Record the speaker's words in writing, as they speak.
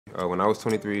When I was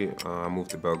 23, I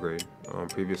moved to Belgrade.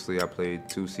 Previously, I played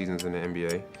 2 seasons in the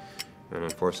NBA, and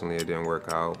unfortunately, it didn't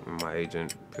work out. My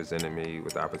agent presented me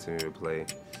with the opportunity to play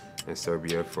in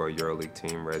Serbia for a EuroLeague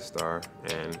team, Red Star,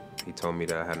 and he told me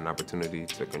that I had an opportunity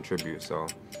to contribute. So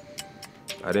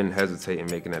I didn't hesitate in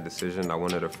making that decision. I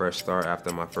wanted a fresh start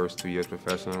after my first 2 years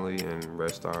professionally, and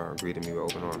Red Star greeted me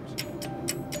with open arms.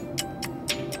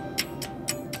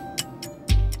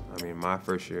 I mean, my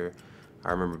first year,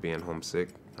 I remember being homesick.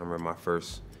 I remember my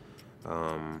first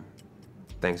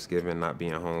Thanksgiving not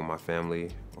being home with my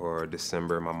family, or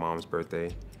December, my mom's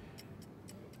birthday.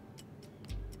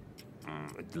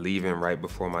 Leaving right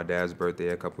before my dad's birthday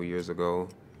a couple years ago.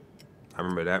 I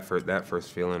remember that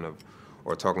first feeling of,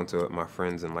 or talking to my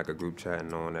friends in like a group chat and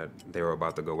knowing that they were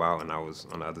about to go out and I was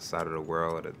on the other side of the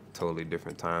world at a totally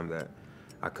different time that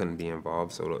I couldn't be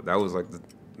involved. So that was like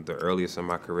the earliest in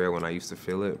my career when I used to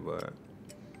feel it. But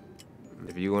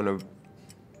if you want to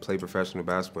play professional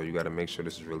basketball, you got to make sure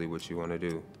this is really what you want to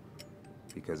do,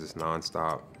 because it's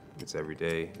nonstop, it's every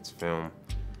day, it's film,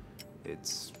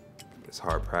 it's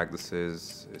hard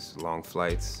practices, it's long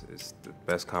flights, it's the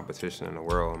best competition in the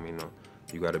world. I mean,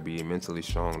 you got to be mentally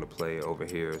strong to play over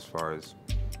here, as far as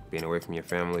being away from your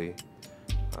family,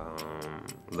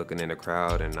 looking in the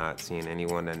crowd and not seeing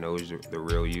anyone that knows the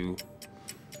real you.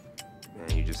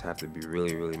 And you just have to be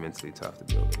really, really mentally tough to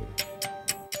be over here.